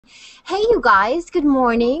Hey, you guys, good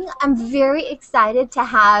morning. I'm very excited to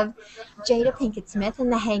have Jada Pinkett Smith in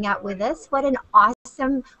the Hangout with us. What an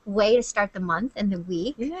awesome way to start the month and the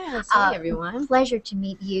week. Yes, hey everyone. Pleasure to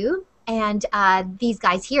meet you. And these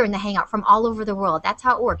guys here in the Hangout from all over the world. That's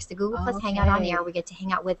how it works. The Google Plus Hangout on Air. We get to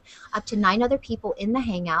hang out with up to 9 other people in the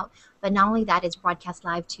Hangout. But not only that, it's broadcast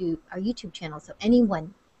live to our YouTube channel. So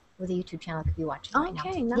anyone with a YouTube channel could be watching right now.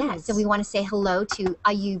 Nice. Yeah, so we want to say hello to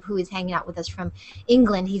Ayub, who is hanging out with us from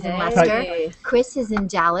England. He's in Leicester. Chris is in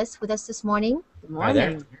Dallas with us this morning. Good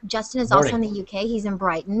morning. Justin is also in the UK. He's in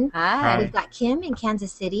Brighton. Hi. We've got Kim in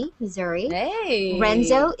Kansas City, Missouri. Hey.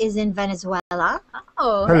 Renzo is in Venezuela.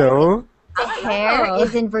 Oh. Hello. Hare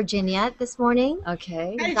is in Virginia this morning.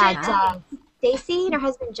 Okay. We've got Stacy and her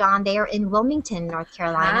husband John. They are in Wilmington, North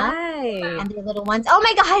Carolina. Hi. And their little ones. Oh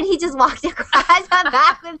my God, he just walked across the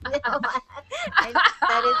back with little ones.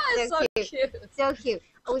 That is so cute. So cute.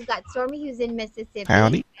 Oh, we've got Stormy, who's in Mississippi.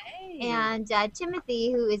 Howdy. And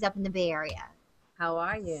Timothy, who is up in the Bay Area. How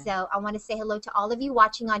are you? So I want to say hello to all of you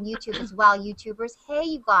watching on YouTube as well, YouTubers. Hey,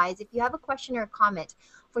 you guys, if you have a question or a comment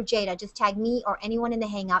for Jada, just tag me or anyone in the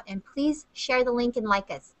Hangout, and please share the link and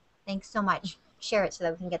like us. Thanks so much. Share it so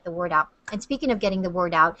that we can get the word out. And speaking of getting the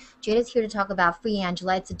word out, Jada's here to talk about Free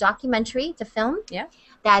Angela. It's a documentary. It's a film. Yeah.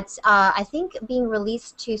 That's, I think, being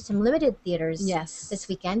released to some limited theaters this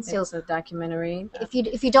weekend. So it's a documentary.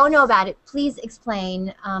 If you don't know about it, please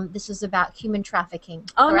explain. This is about human trafficking.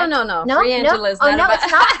 Oh, correct? no. Free Angela is not about...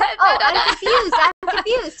 it's not? Oh, I'm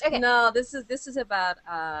confused. Okay. No, this is about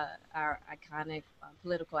our iconic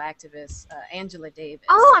political activist, Angela Davis.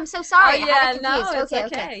 Oh, I'm so sorry. Oh, yeah, it's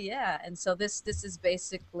okay. Yeah. And so this is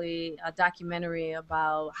basically a documentary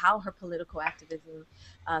about how her political activism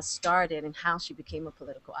started and how she became a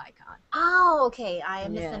political icon. Oh, okay. I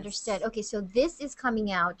misunderstood. Okay, so this is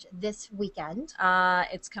coming out this weekend.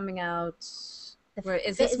 It's coming out.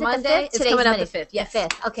 Is this Monday? It's coming out the 5th. Yes. The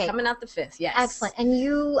 5th. Okay. Coming out the 5th. Yes. Excellent. And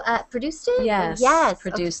you produced it? Yes. Yes.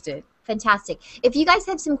 Produced it. Fantastic. If you guys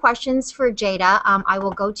have some questions for Jada, I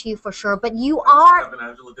will go to you for sure. But you are an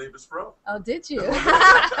Angela Davis fro. Oh, did you?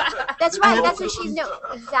 That's right. That's what she's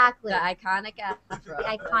exactly. The iconic Afro. The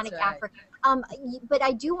iconic Afro. But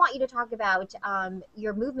I do want you to talk about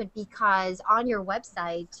your movement, because on your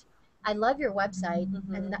website, I love your website,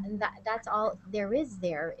 and that's all there is.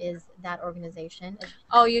 There is that organization.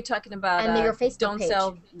 Oh, you're talking about and your Facebook don't page.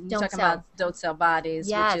 Sell. You're talking about Don't Sell Bodies,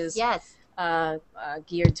 yes, which is yes.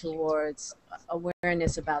 Geared towards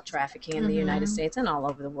awareness about trafficking in the United States and all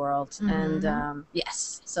over the world. And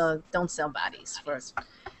yes, so don't sell bodies for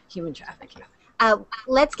human trafficking.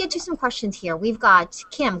 Let's get to some questions here. We've got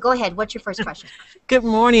Kim. Go ahead. What's your first question? Good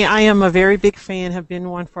morning. I am a very big fan, have been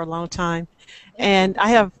one for a long time. And I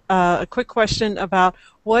have a quick question about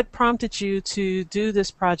what prompted you to do this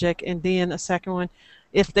project, and then a second one,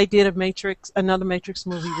 if they did another Matrix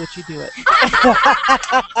movie, would you do it?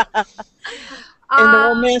 And the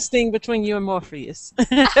romance thing between you and Morpheus.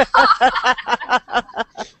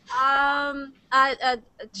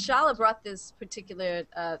 Shala brought this particular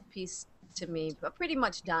piece to me, but pretty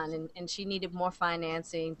much done, and she needed more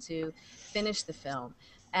financing to finish the film,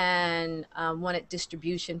 and wanted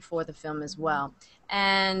distribution for the film as well.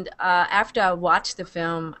 And after I watched the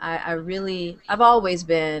film, I've always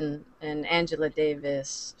been an Angela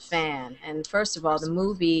Davis fan. And first of all, the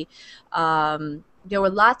movie, there were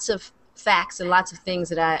lots of facts and lots of things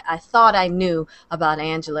that I thought I knew about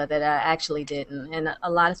Angela that I actually didn't, and a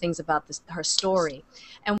lot of things about her story.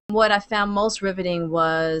 And what I found most riveting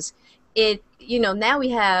was now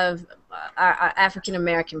we have our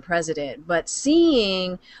African-American president, but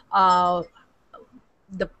seeing the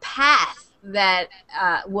path that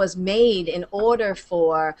was made in order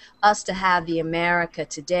for us to have the America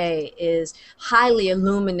today is highly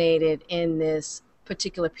illuminated in this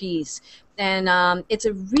particular piece. And it's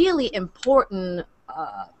a really important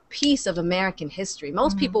piece of American history.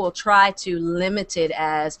 Most people will try to limit it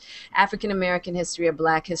as African-American history or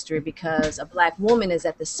Black history because a Black woman is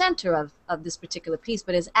at the center of this particular piece,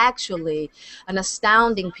 but it's actually an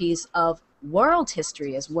astounding piece of world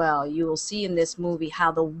history as well. You will see in this movie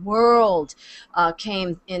how the world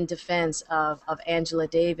came in defense of Angela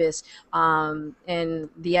Davis and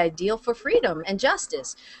the ideal for freedom and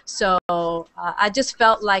justice. So I just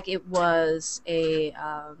felt like it was a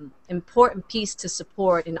important piece to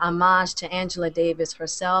support, in homage to Angela Davis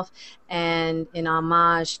herself and in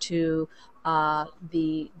homage to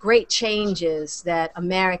the great changes that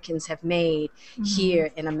Americans have made here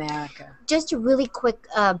in America. Just a really quick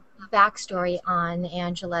backstory on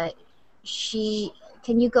Angela. She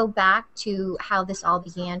can you go back to how this all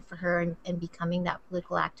began for her and becoming that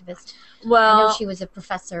political activist? I know Well, she was a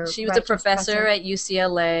professor, she was a right? She was a professor at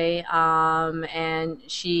UCLA, and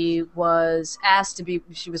she was asked to be.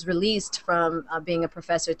 She was released from being a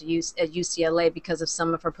professor at UCLA because of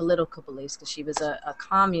some of her political beliefs, because she was a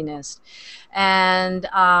communist. And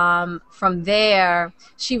from there,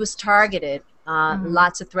 she was targeted.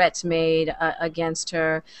 Lots of threats made against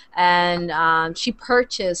her, and she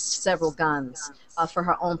purchased several guns for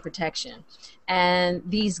her own protection. And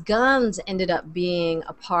these guns ended up being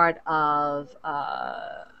a part of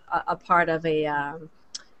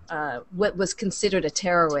what was considered a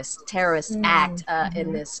terrorist act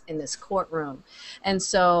in this courtroom. And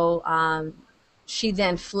so she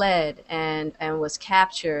then fled and was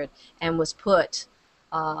captured and was put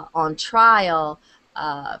on trial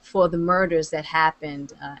for the murders that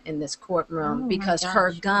happened in this courtroom, because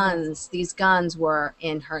her guns, these guns were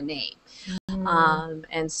in her name.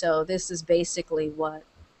 And so this is basically what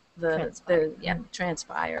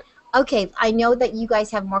transpired. Okay, I know that you guys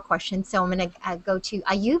have more questions, so I'm going to go to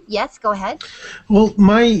Ayub. Yes, go ahead. Well,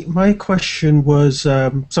 my question was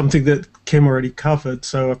something that Kim already covered,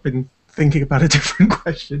 so I've been thinking about a different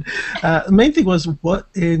question. The main thing was,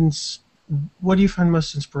 what do you find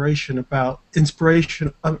most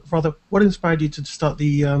what inspired you to start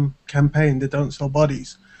the campaign, the Don't Sell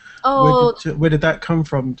Bodies? Oh, where did that come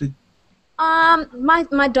from?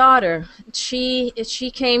 my daughter, she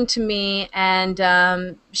came to me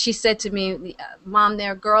and she said to me, "Mom,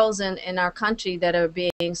 there are girls in our country that are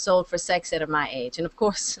being sold for sex that are my age." And of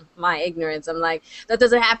course, my ignorance, I'm like, that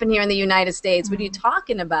doesn't happen here in the United States. What are you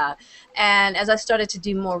talking about? And as I started to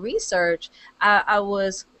do more research, I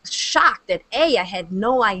was shocked that I had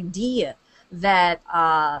no idea that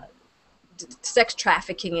sex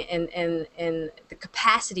trafficking in the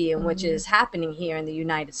capacity in which it is happening here in the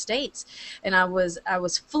United States. And I was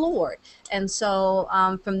floored. And so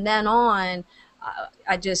from then on,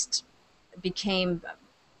 I just became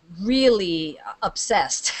really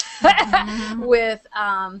obsessed with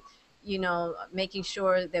making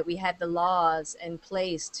sure that we had the laws in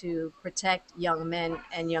place to protect young men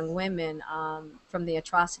and young women from the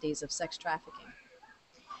atrocities of sex trafficking.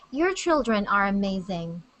 Your children are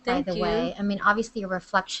amazing, by Thank the you. way. I mean, obviously a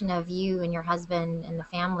reflection of you and your husband and the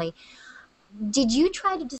family. Did you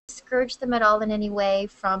try to discourage them at all in any way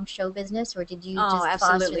from show business, or did you Oh, just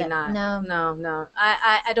foster absolutely that? not. No. No.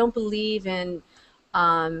 I don't believe in,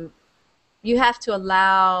 you have to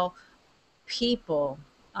allow people,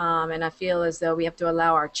 and I feel as though we have to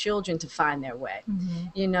allow our children to find their way.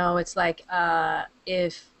 It's like,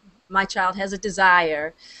 if my child has a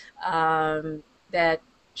desire that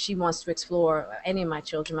she wants to explore, any of my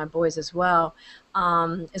children, my boys as well,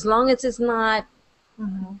 as long as it's not,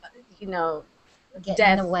 Get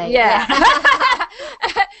death. in the way. Yeah.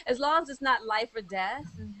 As long as it's not life or death,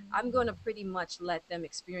 I'm going to pretty much let them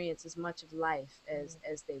experience as much of life as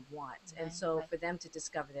they want. And so for them to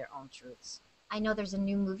discover their own truths. I know there's a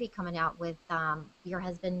new movie coming out with your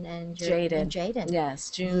husband and Jaden. Jaden. Yes,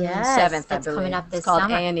 June Yes, 7th, that's I believe. coming up this It's called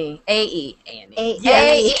summer. Annie. A-E. Annie.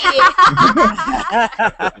 Yes.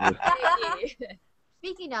 A-E.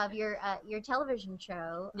 Speaking of your television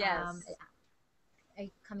show, Yes. are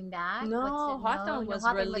you coming back? No, What's it? Hawthorne was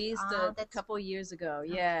Hawthorne released a that's couple years ago.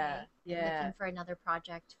 okay. Yeah, And yeah. looking for another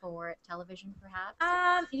project for television, perhaps.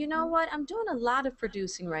 You know what? I'm doing a lot of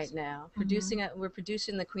producing right now. We're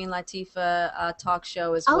producing the Queen Latifah talk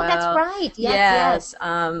show as Oh, well. that's right. Yes.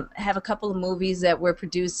 Have a couple of movies that we're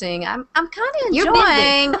producing. I'm kind of You're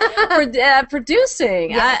enjoying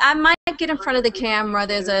producing. Yes. I might get in front of the camera.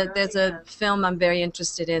 There's a film I'm very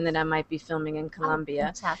interested in that I might be filming in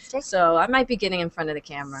Colombia. Fantastic. So I might be getting in front of the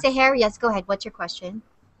camera. Seher, yes, go ahead. What's your question?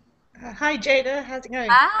 Hi, Jada. How's it going?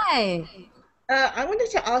 Hi. I wanted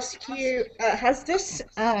to ask you, has this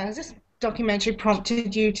documentary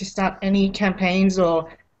prompted you to start any campaigns, or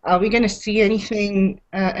are we going to see anything,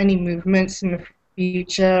 any movements in the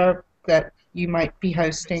future that you might be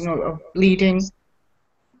hosting or leading?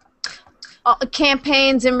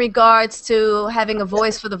 Campaigns in regards to having a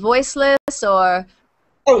voice for the voiceless, or?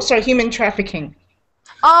 Oh, sorry, human trafficking.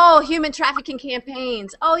 Oh, human trafficking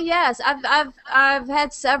campaigns. Oh, yes, I've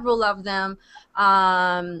had several of them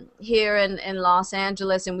here in Los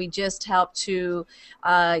Angeles, and we just helped to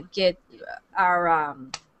get our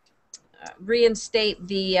reinstate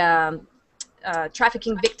the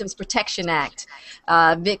Trafficking Victims Protection Act,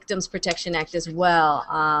 as well,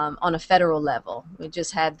 on a federal level. We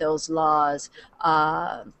just had those laws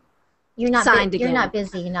You're not signed you're again. not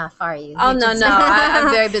busy enough, are you? Oh You no, just- no,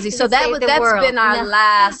 I'm very busy. you So just saved the that's world. been our No.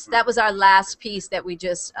 last. That was our last piece that we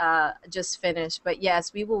just finished. But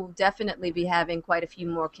yes, we will definitely be having quite a few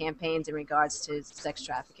more campaigns in regards to sex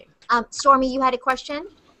trafficking. Stormy, you had a question?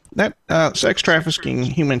 That sex trafficking,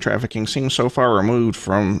 human trafficking, seems so far removed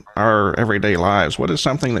from our everyday lives. What is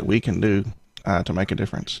something that we can do to make a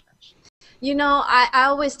difference? You know, I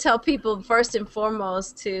always tell people first and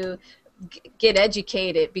foremost to get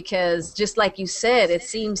educated, because just like you said, it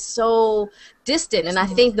seems so distant, and I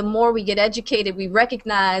think the more we get educated, we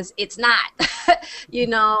recognize it's not. You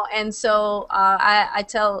know, and so I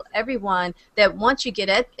tell everyone that once you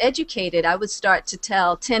get educated, I would start to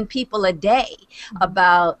tell 10 people a day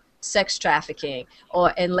about sex trafficking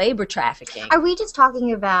and labor trafficking. Are we just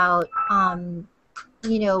talking about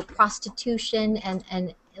you know, prostitution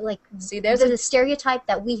and like See, there's the stereotype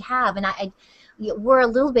that we have, and we're a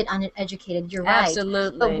little bit uneducated. You're right.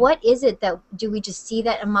 Absolutely. But what is it that do we just see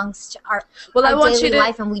that amongst our I want daily you to,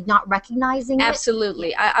 life and we not recognizing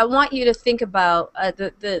absolutely. I want you to think about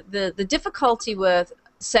the difficulty with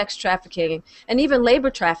sex trafficking and even labor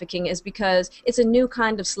trafficking is because it's a new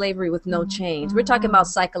kind of slavery with no chains. We're talking about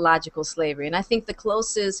psychological slavery, and I think the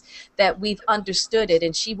closest that we've understood it,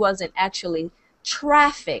 and she wasn't actually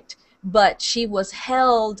trafficked, but she was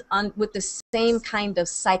held with the same kind of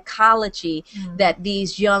psychology that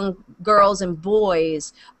these young girls and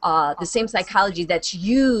boys, the same psychology that's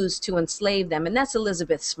used to enslave them, and that's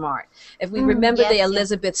Elizabeth Smart. If we remember the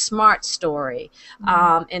Elizabeth Smart story,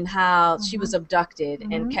 and how she was abducted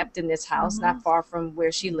and kept in this house not far from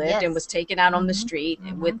where she lived, and was taken out on the street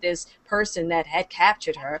with this person that had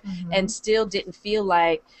captured her, and still didn't feel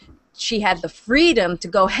like she had the freedom to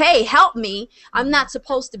go, hey, help me, I'm not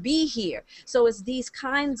supposed to be here. So it's these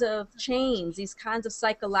kinds of chains, these kinds of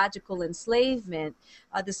psychological enslavement,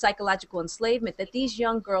 the psychological enslavement that these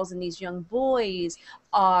young girls and these young boys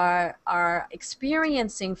are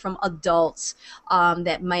experiencing from adults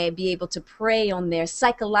that may be able to prey on their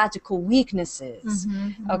psychological weaknesses,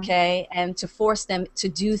 okay, and to force them to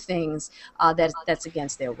do things that's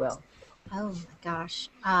against their will. Oh my gosh.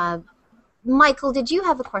 Michael, did you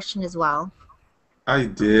have a question as well? I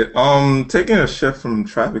did. Taking a shift from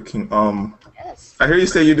trafficking, Yes. I hear you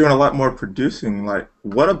say you're doing a lot more producing. Like,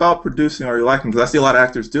 what about producing are you liking? Because I see a lot of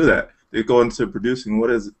actors do that. They go into producing. What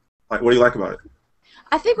is like? What do you like about it?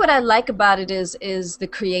 I think what I like about it is the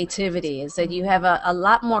creativity, is that you have a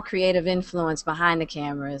lot more creative influence behind the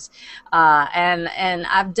cameras, and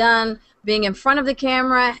I've done being in front of the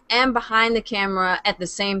camera and behind the camera at the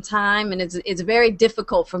same time, and it's very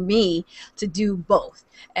difficult for me to do both.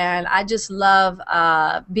 And I just love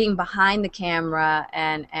being behind the camera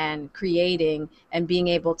and creating and being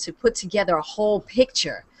able to put together a whole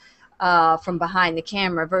picture from behind the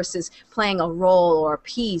camera versus playing a role or a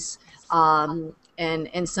piece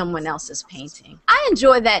in someone else's painting. I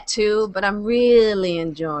enjoy that too, but I'm really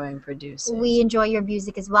enjoying producing. We enjoy your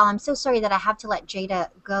music as well. I'm so sorry that I have to let Jada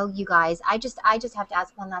go, you guys. I just have to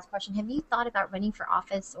ask one last question. Have you thought about running for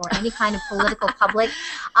office or any kind of political public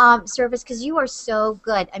service? Because you are so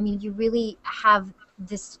good. I mean, you really have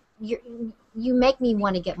this. You make me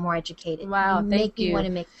want to get more educated. Wow, you thank make me you. want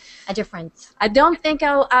to make a difference. I don't think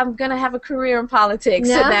I'm going to have a career in politics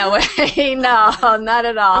No? in that way. No, not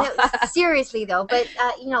at all. No, seriously though, but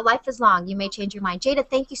you know, life is long. You may change your mind. Jada,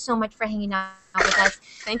 thank you so much for hanging out with us.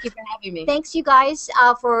 Thank you for having me. Thanks you guys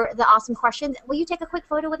for the awesome questions. Will you take a quick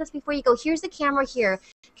photo with us before you go? Here's the camera here.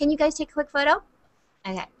 Can you guys take a quick photo?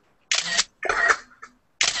 Okay.